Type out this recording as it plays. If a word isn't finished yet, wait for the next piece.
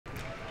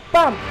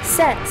Bump,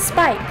 set,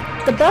 spike.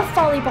 The Buff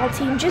volleyball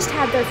team just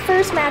had their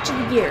first match of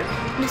the year.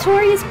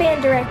 Notorious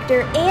band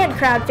director and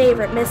crowd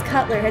favorite Miss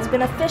Cutler has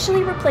been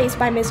officially replaced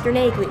by Mr.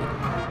 Nagley.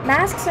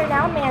 Masks are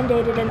now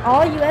mandated in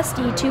all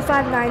USD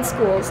 259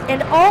 schools,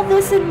 and all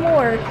this and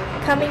more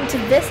coming to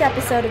this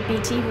episode of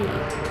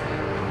BTV.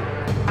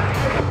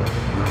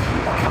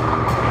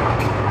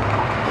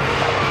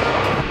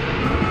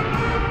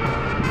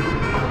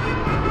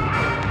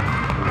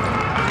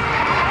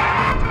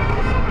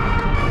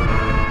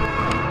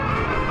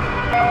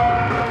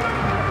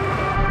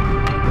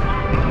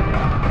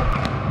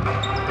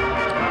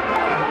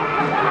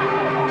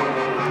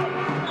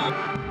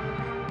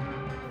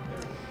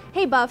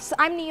 Hey Buffs,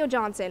 I'm Neo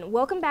Johnson.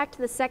 Welcome back to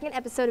the second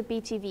episode of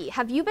BTV.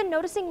 Have you been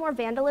noticing more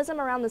vandalism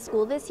around the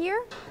school this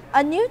year?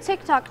 A new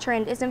TikTok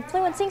trend is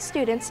influencing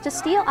students to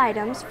steal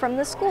items from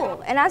the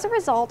school, and as a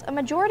result, a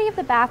majority of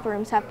the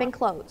bathrooms have been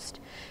closed.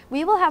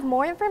 We will have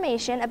more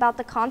information about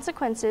the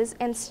consequences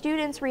and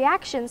students'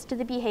 reactions to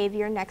the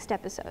behavior next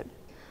episode.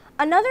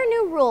 Another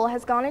new rule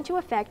has gone into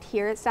effect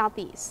here at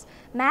Southeast.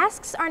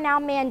 Masks are now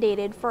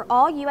mandated for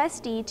all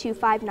USD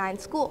 259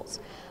 schools.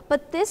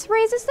 But this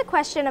raises the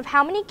question of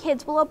how many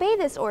kids will obey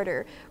this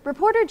order.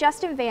 Reporter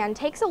Justin Van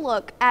takes a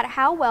look at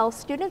how well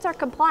students are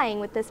complying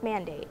with this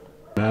mandate.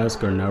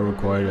 Masks are now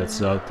required at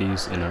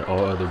Southeast and at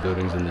all other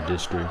buildings in the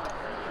district.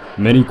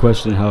 Many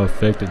question how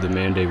effective the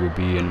mandate will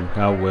be and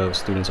how well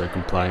students are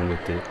complying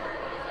with it.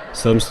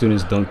 Some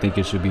students don't think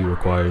it should be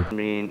required. I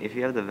mean, if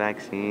you have the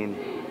vaccine,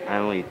 I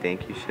don't really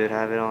think you should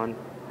have it on.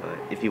 But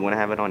if you want to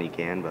have it on, you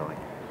can, but I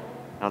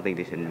don't think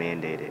they should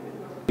mandate it.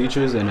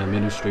 Teachers and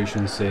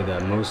administration say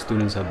that most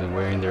students have been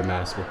wearing their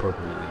masks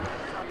appropriately,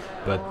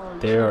 but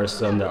there are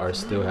some that are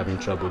still having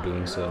trouble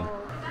doing so.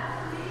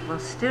 Well,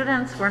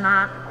 students were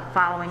not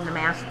following the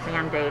mask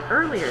mandate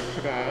earlier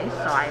today,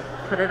 so I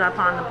put it up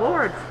on the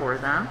board for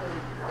them.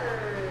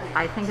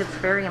 I think it's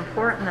very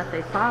important that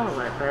they follow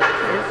it, but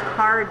it's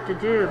hard to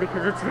do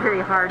because it's very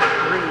hard to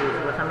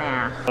breathe with a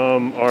mask.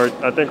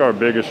 I think our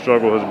biggest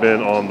struggle has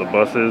been on the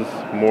buses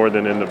more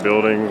than in the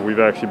building.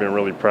 We've actually been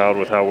really proud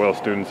with how well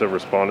students have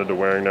responded to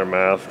wearing their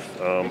masks,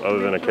 other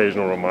than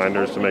occasional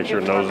reminders to make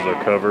sure noses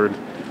are covered.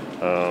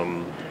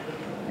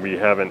 We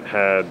haven't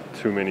had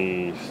too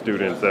many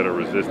students that are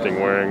resisting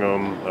wearing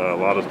them. A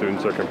lot of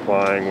students are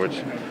complying,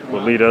 which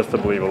would lead us to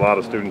believe a lot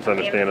of students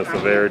understand the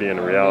severity and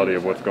the reality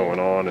of what's going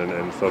on,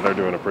 and so they're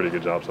doing a pretty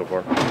good job so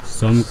far.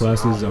 Some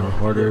classes are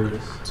harder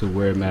to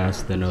wear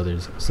masks than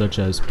others, such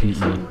as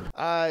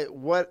PE.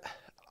 What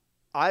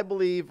I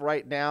believe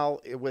right now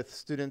with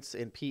students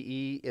in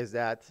PE is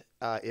that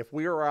if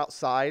we are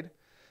outside,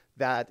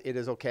 that it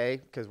is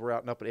okay because we're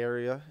out in an open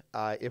area.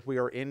 If we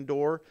are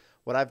indoor,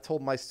 what I've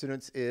told my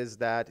students is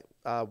that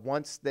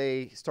once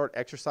they start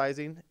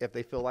exercising, if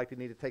they feel like they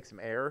need to take some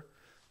air,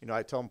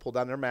 I tell them pull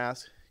down their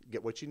mask,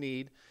 get what you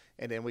need,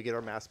 and then we get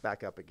our mask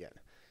back up again.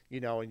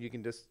 And you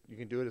can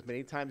do it as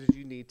many times as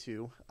you need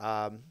to.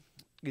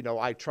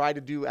 I try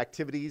to do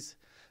activities,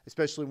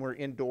 especially when we're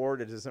indoor,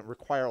 that doesn't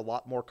require a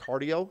lot more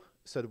cardio,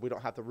 so that we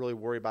don't have to really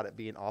worry about it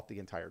being off the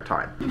entire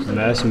time.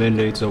 Mask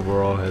mandates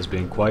overall has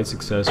been quite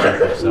successful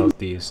for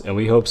Southeast, and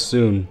we hope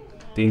soon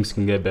things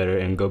can get better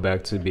and go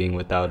back to being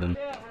without them.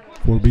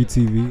 For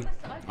BTV,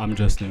 I'm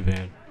Justin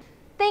Van.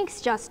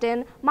 Thanks,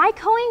 Justin. My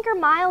co-anchor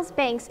Miles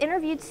Banks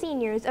interviewed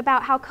seniors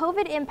about how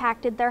COVID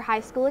impacted their high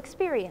school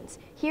experience.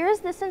 Here is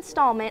this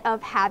installment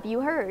of Have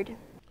You Heard?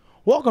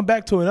 Welcome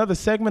back to another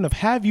segment of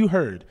Have You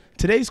Heard?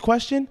 Today's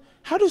question,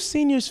 how do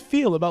seniors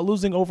feel about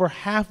losing over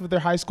half of their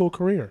high school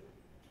career?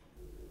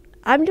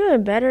 I'm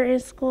doing better in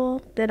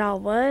school than I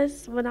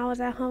was when I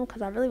was at home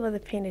because I really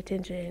wasn't paying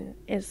attention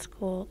in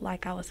school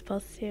like I was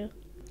supposed to.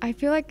 I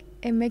feel like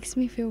it makes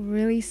me feel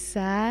really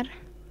sad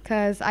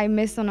because I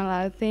missed on a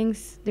lot of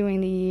things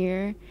during the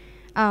year.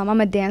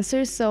 I'm a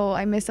dancer, so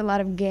I missed a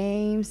lot of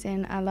games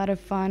and a lot of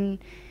fun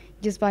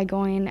just by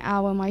going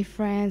out with my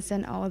friends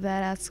and all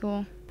that at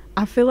school.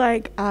 I feel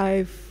like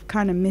I've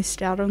kind of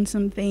missed out on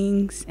some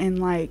things, and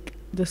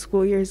the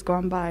school year has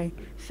gone by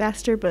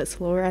faster but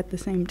slower at the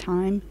same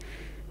time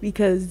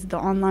because the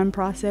online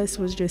process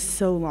was just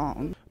so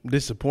long. I'm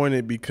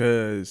disappointed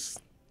because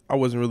I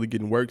wasn't really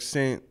getting work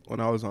sent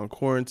when I was on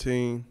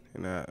quarantine,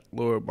 and I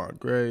lowered my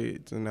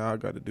grades, and now I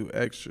got to do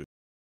extra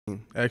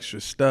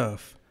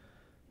stuff.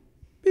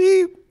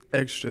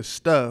 Extra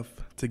stuff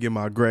to get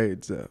my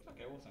grades up.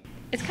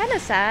 It's kind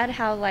of sad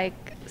how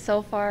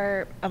so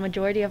far a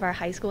majority of our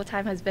high school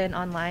time has been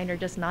online or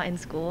just not in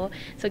school.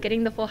 So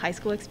getting the full high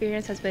school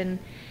experience has been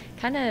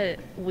kind of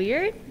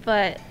weird,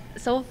 but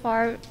so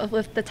far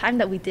with the time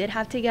that we did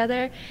have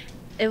together,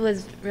 it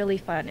was really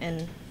fun.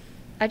 And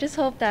I just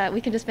hope that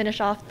we can just finish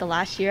off the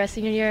last year as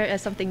senior year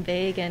as something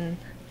big and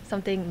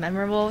something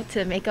memorable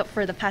to make up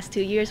for the past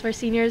 2 years where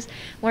seniors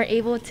weren't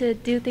able to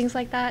do things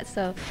like that.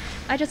 So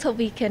I just hope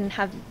we can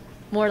have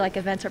more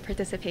events or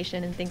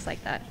participation and things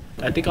like that.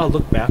 I think I'll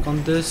look back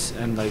on this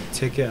and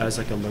take it as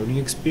a learning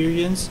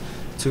experience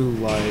to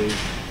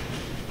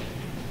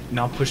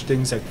not push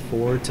things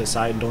forward to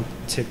side and don't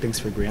take things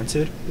for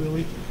granted,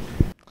 really.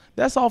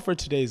 That's all for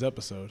today's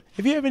episode.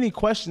 If you have any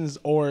questions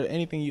or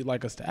anything you'd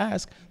like us to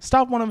ask,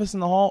 stop one of us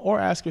in the hall or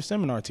ask your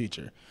seminar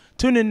teacher.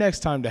 Tune in next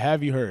time to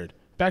Have You Heard.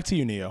 Back to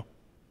you, Neo.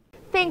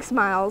 Thanks,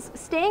 Miles.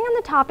 Staying on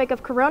the topic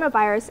of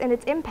coronavirus and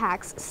its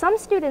impacts, some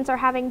students are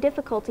having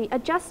difficulty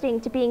adjusting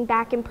to being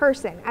back in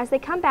person as they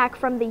come back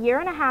from the year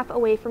and a half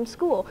away from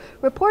school.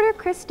 Reporter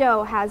Chris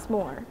Doe has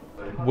more.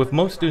 With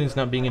most students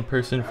not being in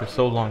person for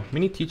so long,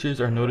 many teachers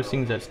are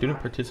noticing that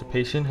student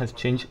participation has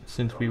changed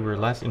since we were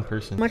last in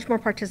person. Much more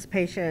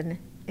participation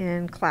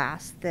in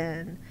class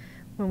than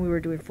when we were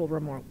doing full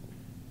remote.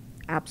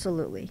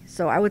 Absolutely.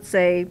 So I would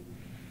say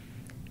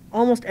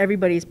almost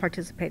everybody is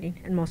participating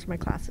in most of my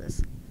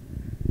classes.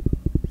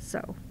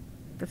 So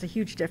that's a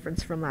huge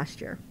difference from last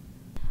year.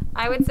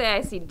 I would say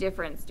I see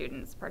different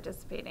students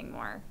participating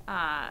more.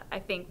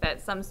 I think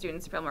that some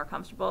students feel more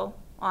comfortable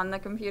on the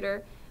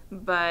computer,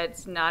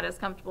 but not as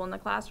comfortable in the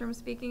classroom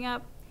speaking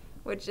up,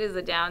 which is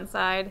a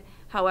downside.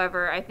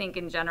 However, I think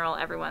in general,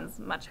 everyone's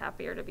much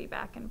happier to be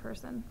back in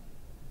person.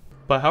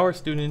 But how are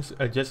students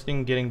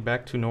adjusting getting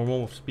back to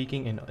normal with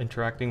speaking and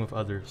interacting with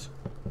others?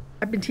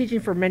 I've been teaching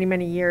for many,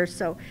 many years,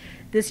 so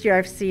this year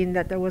I've seen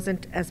that there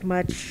wasn't as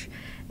much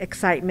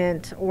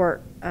excitement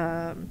or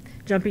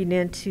jumping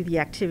into the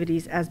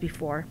activities as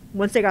before.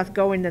 Once they got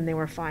going, then they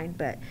were fine,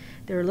 but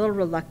they were a little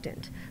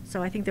reluctant.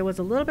 So I think there was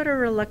a little bit of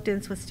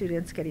reluctance with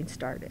students getting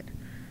started.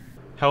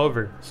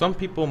 However, some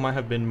people might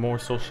have been more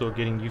social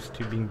getting used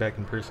to being back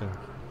in person.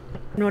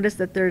 Notice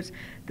that there's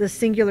the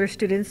singular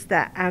students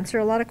that answer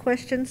a lot of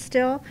questions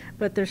still,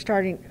 but they're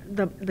starting,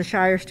 the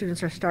shyer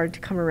students are starting to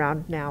come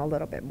around now a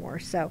little bit more.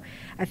 So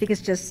I think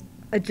it's just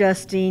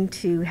adjusting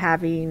to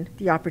having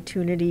the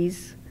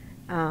opportunities,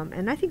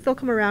 and I think they'll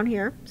come around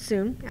here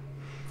soon.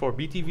 For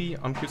BTV,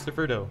 I'm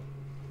Christopher Doe.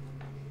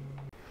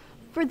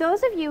 For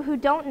those of you who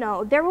don't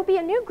know, there will be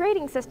a new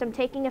grading system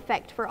taking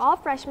effect for all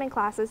freshman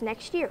classes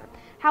next year.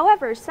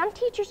 However, some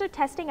teachers are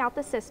testing out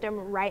the system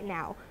right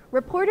now.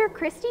 Reporter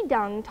Christy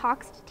Dung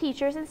talks to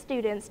teachers and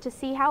students to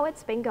see how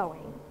it's been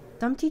going.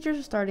 Some teachers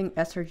are starting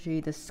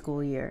SRG this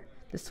school year.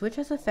 The switch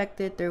has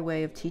affected their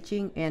way of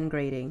teaching and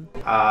grading.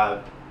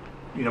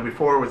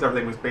 Before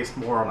everything was based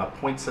more on a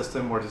point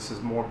system, where this is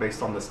more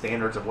based on the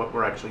standards of what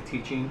we're actually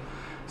teaching.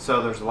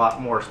 So there's a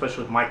lot more,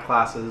 especially with my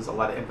classes, a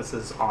lot of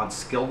emphasis on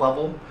skill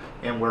level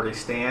and where they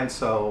stand.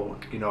 So,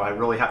 I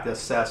really have to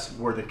assess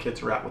where the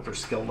kids are at with their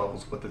skill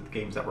levels with the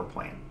games that we're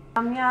playing.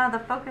 Yeah, the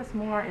focus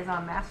more is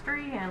on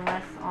mastery and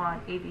less on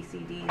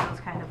ABCD,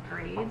 those kind of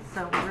grades.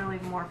 So we're really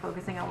more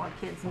focusing on what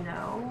kids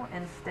know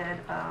instead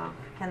of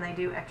can they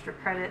do extra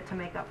credit to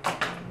make up for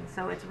things.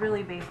 So it's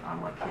really based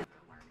on what kids are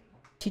learning.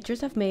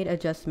 Teachers have made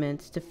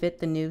adjustments to fit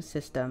the new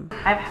system.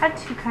 I've had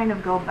to kind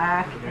of go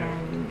back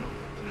and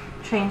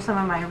change some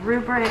of my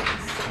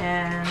rubrics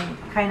and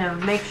kind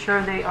of make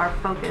sure they are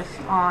focused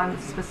on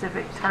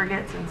specific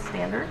targets and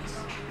standards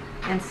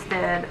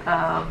instead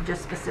of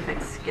just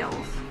specific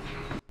skills.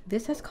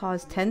 This has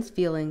caused tense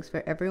feelings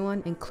for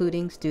everyone,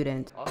 including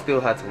students. I still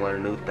have to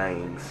learn new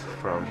things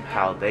from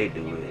how they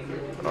do it,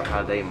 or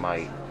how they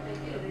might,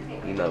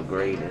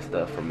 grade and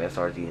stuff from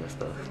SRG and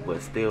stuff.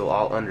 But still,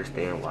 I'll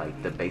understand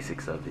the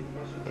basics of it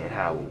and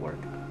how it will work.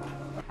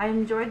 I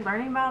enjoyed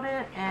learning about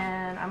it,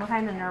 and I'm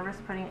kind of nervous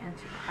putting it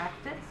into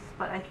practice,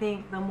 but I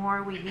think the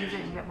more we use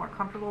it and get more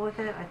comfortable with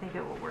it, I think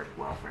it will work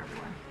well for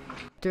everyone.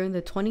 During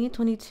the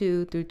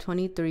 2022 through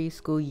 23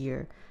 school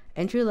year,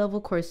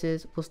 entry-level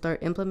courses will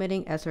start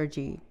implementing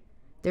SRG.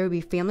 There will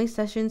be family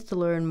sessions to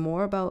learn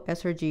more about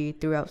SRG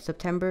throughout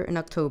September and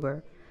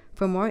October.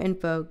 For more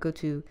info, go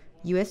to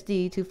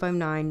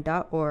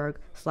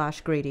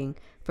usd259.org/grading.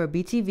 For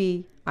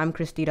BTV, I'm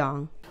Christy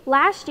Dong.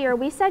 Last year,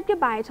 we said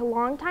goodbye to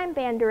longtime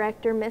band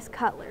director Miss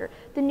Cutler.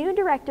 The new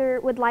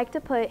director would like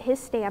to put his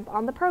stamp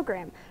on the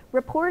program.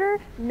 Reporter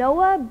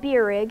Noah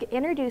Bierig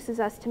introduces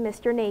us to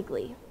Mr.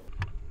 Nagley.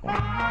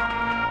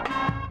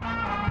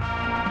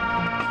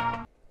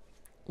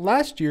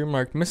 Last year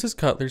marked Mrs.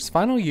 Cutler's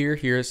final year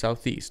here at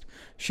Southeast.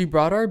 She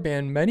brought our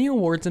band many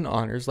awards and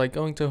honors, like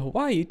going to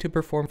Hawaii to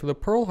perform for the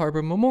Pearl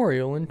Harbor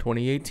Memorial in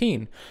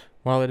 2018.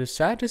 While it is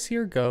sad to see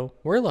her go,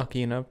 we're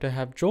lucky enough to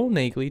have Joel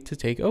Nagley to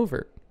take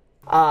over.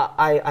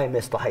 I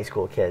miss the high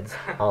school kids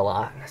a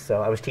lot.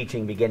 So I was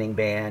teaching beginning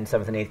band,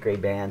 7th and 8th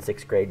grade band,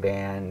 6th grade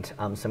band,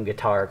 some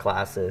guitar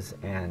classes,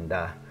 and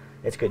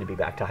it's good to be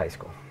back to high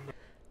school.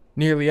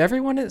 Nearly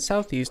everyone at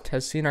Southeast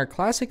has seen our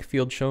classic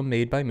field show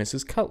made by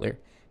Mrs. Cutler.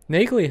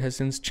 Nagley has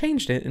since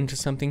changed it into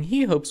something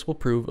he hopes will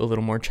prove a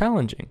little more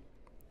challenging.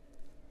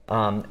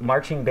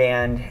 Marching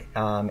band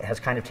has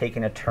kind of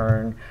taken a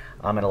turn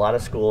in a lot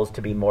of schools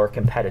to be more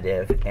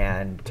competitive,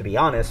 and to be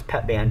honest,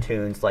 pep band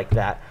tunes like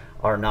that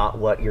are not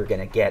what you're going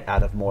to get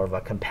out of more of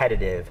a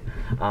competitive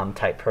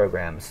type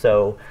program.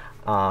 So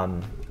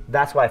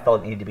that's why I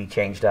felt it needed to be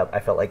changed up.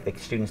 I felt like the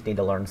students need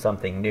to learn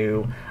something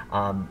new,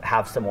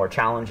 have some more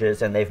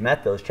challenges, and they've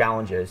met those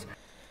challenges.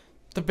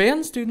 The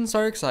band students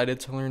are excited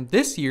to learn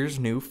this year's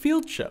new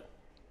field show.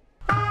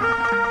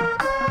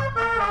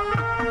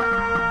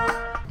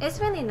 It's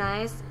really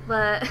nice,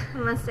 but I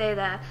must say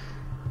that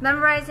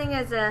memorizing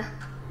is a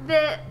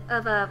bit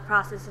of a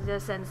process in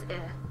this sense.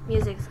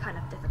 Music is kind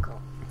of difficult.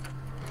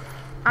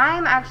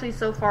 I'm actually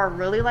so far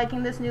really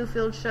liking this new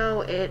field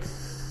show.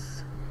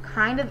 It's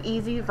kind of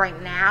easy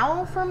right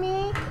now for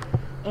me,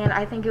 and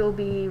I think it will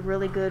be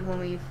really good when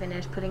we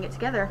finish putting it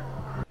together.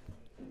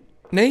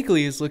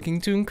 Nagley is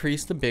looking to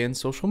increase the band's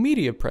social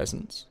media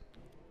presence.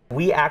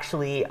 We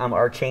actually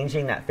are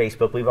changing that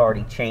Facebook. We've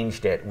already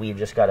changed it. We've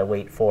just got to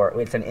wait for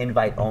it's an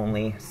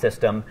invite-only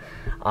system,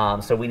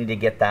 so we need to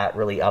get that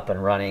really up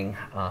and running.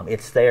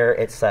 It's there,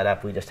 it's set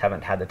up. We just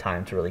haven't had the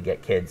time to really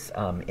get kids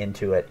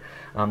into it.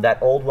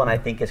 That old one I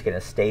think is going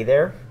to stay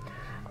there,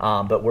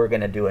 but we're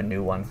going to do a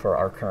new one for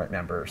our current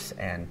members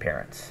and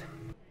parents.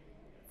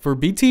 For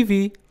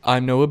BTV,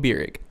 I'm Noah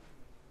Bierig.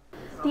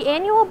 The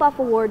annual Buff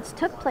Awards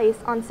took place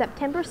on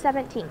September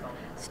 17th.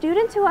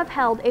 Students who have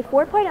held a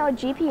 4.0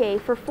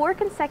 GPA for 4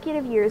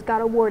 consecutive years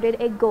got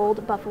awarded a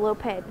gold Buffalo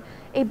pen,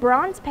 a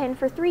bronze pen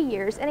for 3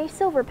 years, and a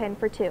silver pen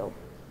for 2.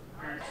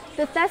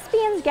 The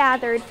thespians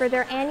gathered for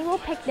their annual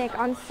picnic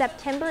on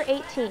September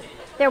 18th.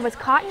 There was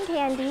cotton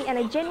candy and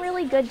a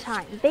generally good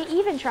time. They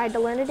even tried to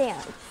learn a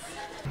dance.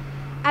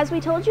 As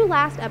we told you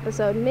last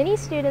episode, many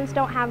students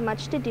don't have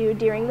much to do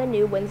during the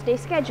new Wednesday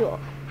schedule.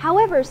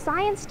 However,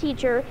 science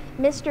teacher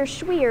Mr.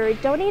 Schweer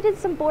donated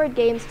some board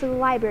games to the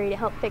library to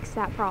help fix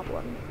that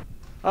problem.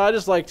 I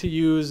just like to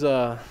use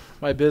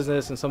my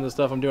business and some of the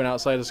stuff I'm doing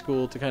outside of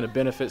school to kind of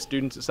benefit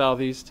students at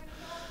Southeast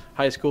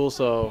High School,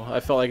 so I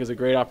felt like it's a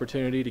great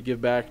opportunity to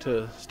give back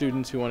to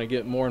students who want to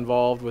get more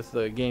involved with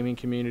the gaming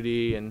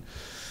community and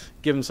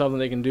give them something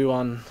they can do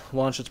on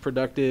lunch that's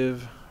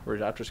productive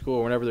or after school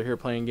or whenever they're here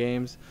playing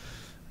games.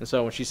 And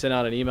so when she sent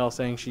out an email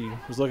saying she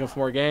was looking for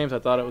more games, I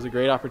thought it was a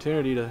great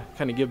opportunity to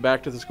kind of give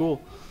back to the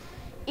school.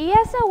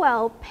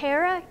 ESOL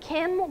para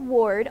Kim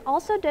Ward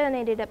also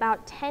donated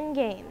about 10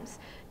 games.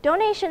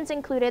 Donations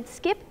included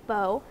skip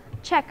bow,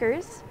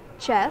 checkers,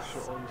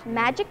 chess,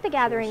 Magic the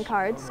Gathering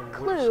cards,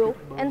 Clue,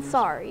 and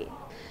Sorry.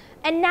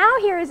 And now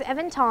here is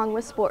Evan Tong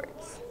with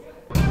sports.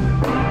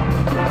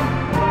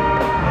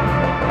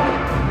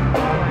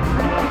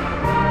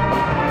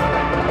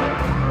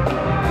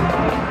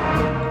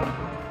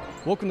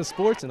 Welcome to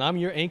sports, and I'm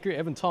your anchor,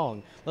 Evan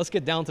Tong. Let's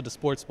get down to the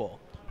sports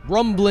ball.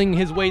 Rumbling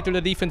his way through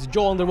the defense,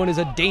 Joel Underwood is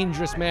a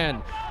dangerous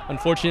man.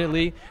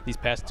 Unfortunately, these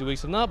past 2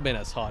 weeks have not been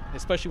as hot,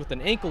 especially with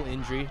an ankle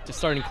injury to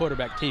starting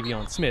quarterback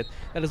Tavion Smith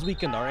that has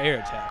weakened our air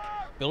attack.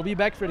 They'll be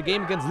back for the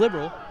game against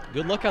Liberal.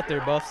 Good luck out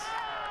there, Buffs.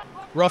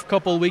 Rough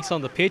couple of weeks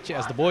on the pitch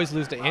as the boys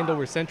lose to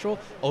Andover Central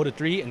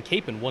 0-3 and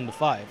Capon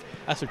 1-5.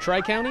 As for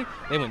Tri-County,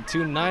 they went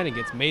 2-9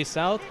 against May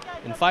South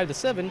and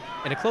 5-7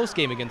 in a close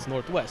game against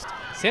Northwest.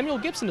 Samuel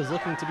Gibson is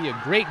looking to be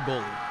a great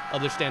goalie.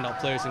 Other standout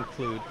players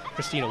include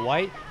Christina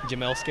White,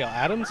 Jamel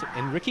Scale-Adams,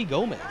 and Ricky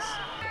Gomez.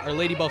 Our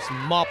Lady Buffs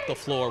mopped the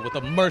floor with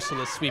a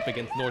merciless sweep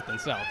against North and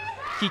South.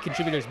 Key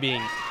contributors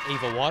being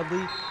Ava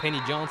Wadley,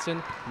 Penny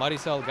Johnson,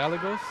 Marisol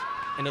Gallegos,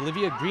 and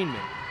Olivia Greenman.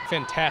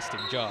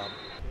 Fantastic job.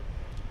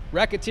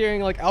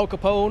 Racketeering like Al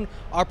Capone,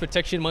 our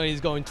protection money is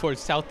going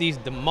towards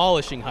Southeast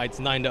demolishing Heights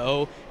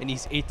 9-0 and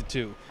East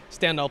 8-2.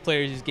 Standout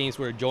players these games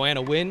were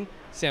Joanna Wynn,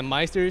 Sam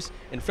Meisters,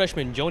 and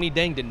freshman Joni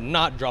Deng did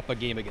not drop a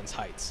game against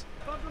Heights.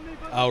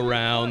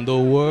 Around the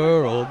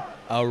world,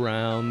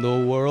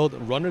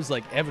 runners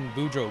like Evan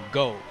Boudreaux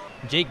go.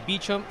 Jake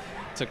Beecham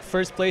took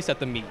first place at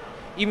the meet.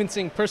 Even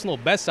seeing personal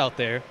bests out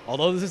there,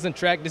 although this isn't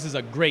track, this is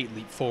a great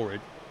leap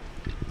forward.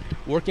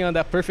 Working on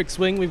that perfect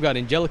swing, we've got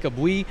Angelica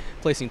Bui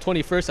placing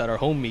 21st at our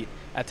home meet.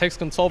 At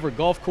Texconsolver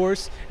Golf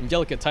Course,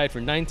 Angelica tied for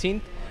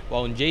 19th,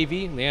 while in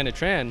JV, Leanna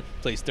Tran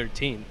placed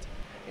 13th.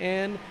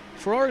 And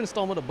for our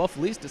installment of Buff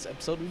Least this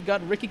episode, we've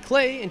got Ricky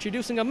Clay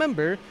introducing a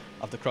member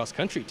of the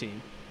cross-country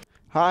team.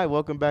 Hi,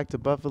 welcome back to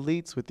Buff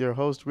Elites with your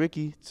host,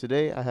 Ricky.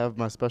 Today, I have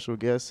my special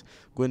guest,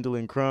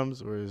 Gwendolyn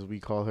Crumbs, or as we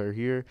call her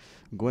here,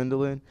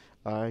 Gwendolyn.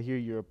 I hear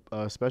you're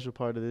a special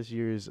part of this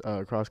year's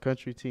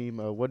cross-country team.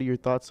 What are your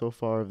thoughts so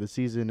far of the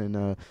season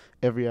and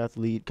every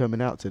athlete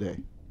coming out today?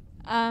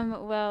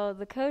 Well,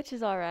 the coach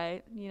is all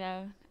right,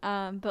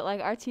 but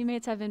like our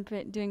teammates have been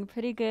doing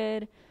pretty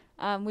good.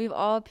 We've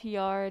all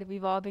PR'd.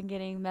 We've all been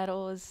getting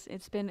medals.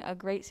 It's been a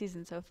great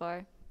season so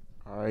far.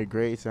 All right,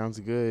 great. Sounds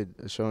good.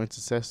 Showing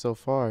success so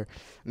far.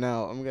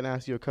 Now, I'm going to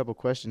ask you a couple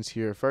questions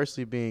here.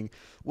 Firstly being,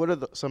 what are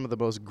some of the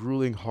most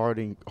grueling,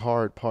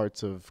 hard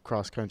parts of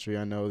cross-country?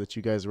 I know that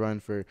you guys run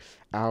for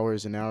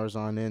hours and hours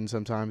on end,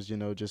 sometimes,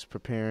 just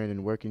preparing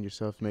and working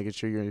yourself, making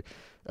sure you're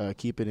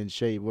keeping in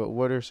shape.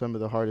 What are some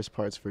of the hardest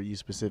parts for you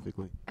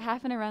specifically?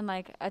 Having to run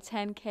like a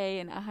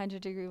 10K in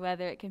 100-degree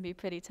weather, it can be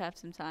pretty tough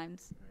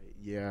sometimes.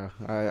 Yeah,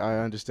 I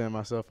understand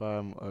myself.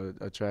 I'm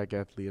a track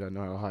athlete. I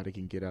know how hot it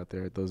can get out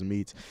there at those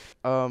meets.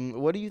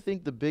 What do you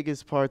think the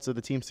biggest parts of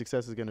the team's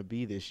success is going to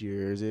be this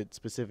year? Is it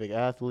specific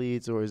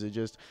athletes, or is it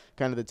just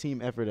kind of the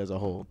team effort as a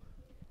whole?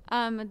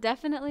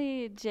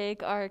 Definitely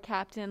Jake, our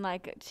captain,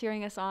 like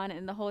cheering us on,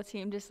 and the whole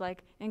team just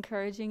like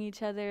encouraging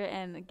each other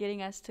and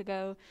getting us to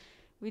go.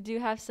 We do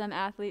have some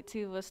athletes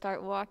who will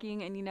start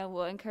walking, and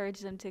we'll encourage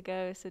them to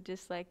go. So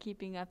just like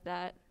keeping up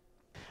that.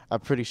 I'm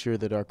pretty sure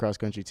that our cross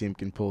country team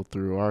can pull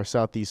through. Our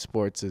Southeast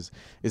sports is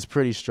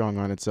pretty strong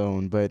on its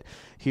own. But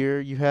here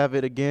you have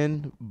it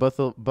again, Buff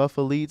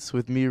Elites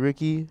with me,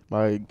 Ricky.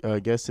 My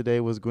guest today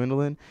was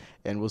Gwendolyn,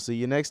 and we'll see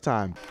you next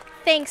time.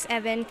 Thanks,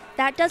 Evan.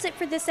 That does it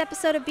for this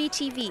episode of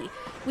BTV.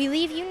 We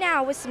leave you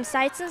now with some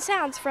sights and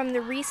sounds from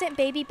the recent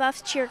Baby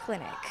Buffs Cheer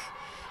Clinic.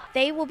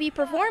 They will be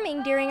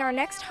performing during our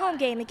next home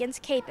game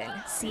against Capon.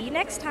 See you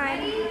next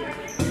time.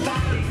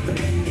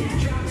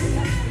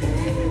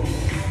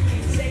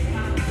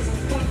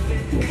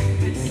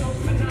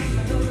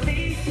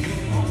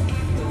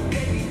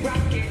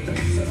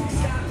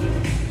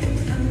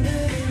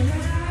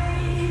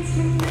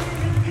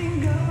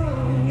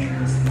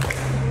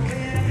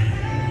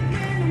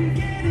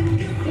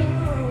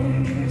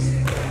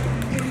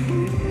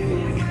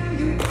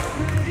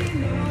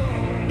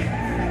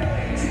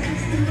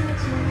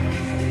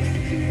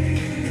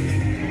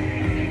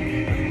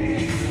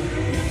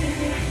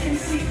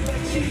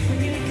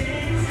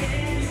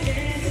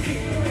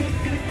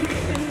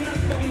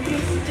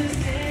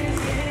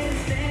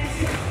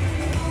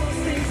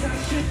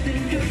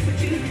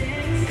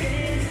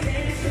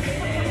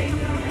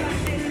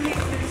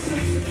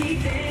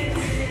 Keep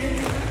dancing.